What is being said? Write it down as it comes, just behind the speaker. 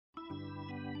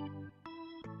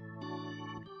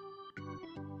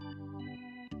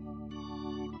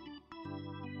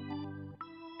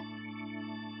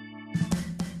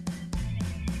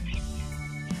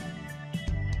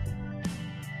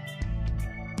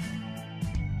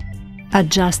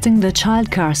Adjusting the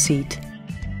child car seat.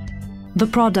 The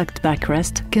product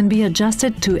backrest can be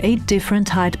adjusted to 8 different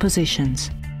height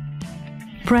positions.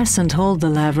 Press and hold the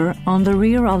lever on the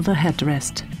rear of the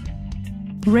headrest.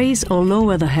 Raise or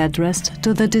lower the headrest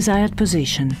to the desired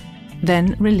position,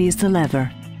 then release the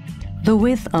lever. The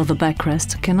width of the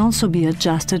backrest can also be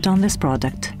adjusted on this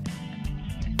product.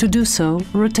 To do so,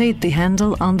 rotate the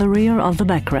handle on the rear of the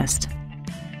backrest.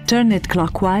 Turn it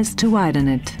clockwise to widen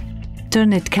it.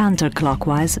 Turn it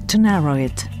counterclockwise to narrow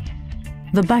it.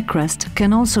 The backrest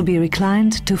can also be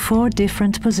reclined to 4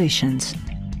 different positions.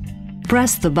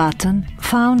 Press the button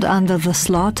found under the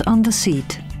slot on the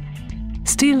seat.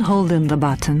 Still holding the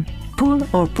button, pull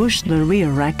or push the rear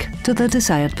rack to the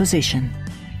desired position.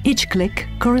 Each click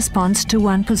corresponds to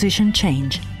 1 position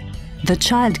change. The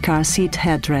child car seat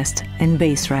headrest and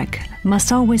base rack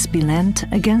must always be leant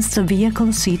against the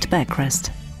vehicle seat backrest.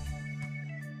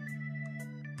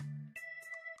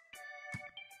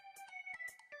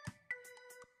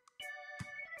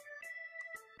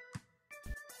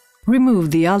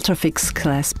 Remove the Ultrafix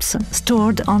clasps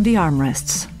stored on the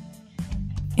armrests.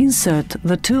 Insert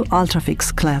the 2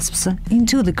 Ultrafix clasps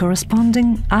into the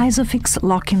corresponding Isofix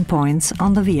locking points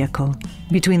on the vehicle,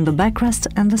 between the backrest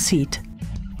and the seat.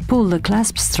 Pull the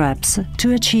clasp straps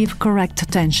to achieve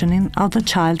correct tensioning of the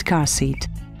child car seat.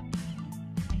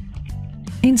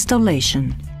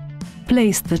 Installation.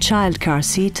 Place the child car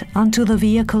seat onto the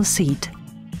vehicle seat,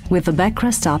 with the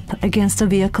backrest up against the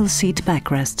vehicle seat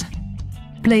backrest.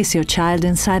 Place your child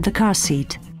inside the car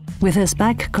seat, with his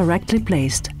back correctly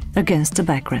placed against the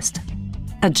backrest.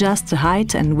 Adjust the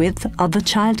height and width of the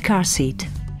child car seat.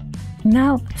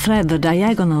 Now thread the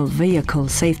diagonal vehicle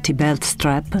safety belt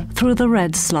strap through the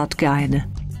red slot guide.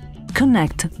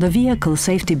 Connect the vehicle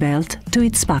safety belt to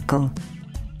its buckle.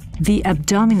 The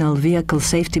abdominal vehicle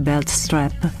safety belt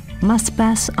strap must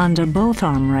pass under both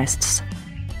armrests.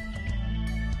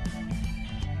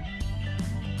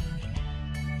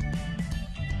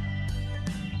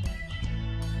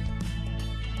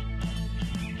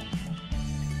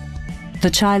 The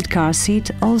child car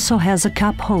seat also has a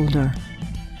cup holder.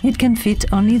 It can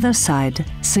fit on either side,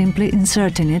 simply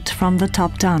inserting it from the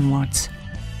top downwards.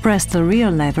 Press the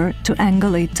rear lever to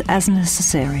angle it as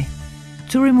necessary.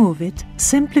 To remove it,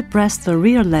 simply press the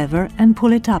rear lever and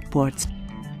pull it upwards.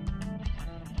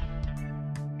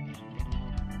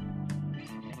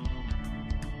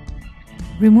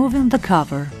 Removing the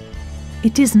cover.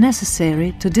 It is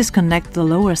necessary to disconnect the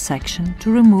lower section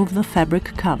to remove the fabric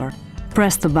cover.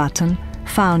 Press the button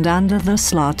found under the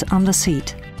slot on the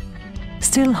seat.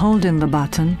 Still holding the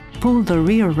button, pull the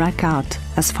rear rack out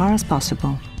as far as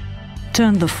possible.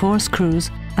 Turn the 4 screws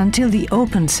until the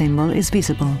open symbol is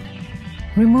visible.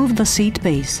 Remove the seat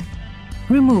base.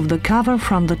 Remove the cover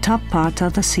from the top part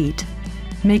of the seat,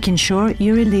 making sure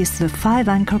you release the 5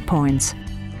 anchor points,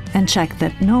 and check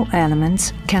that no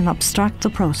elements can obstruct the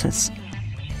process.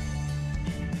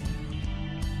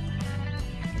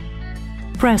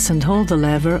 Press and hold the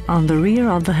lever on the rear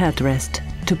of the headrest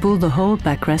to pull the whole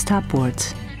backrest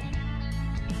upwards.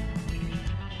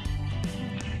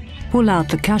 Pull out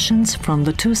the cushions from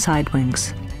the 2 side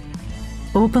wings.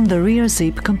 Open the rear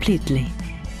zip completely.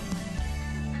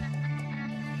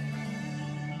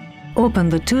 Open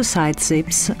the 2 side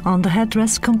zips on the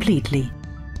headrest completely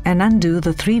and undo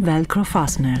the 3 Velcro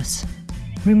fasteners.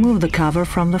 Remove the cover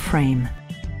from the frame.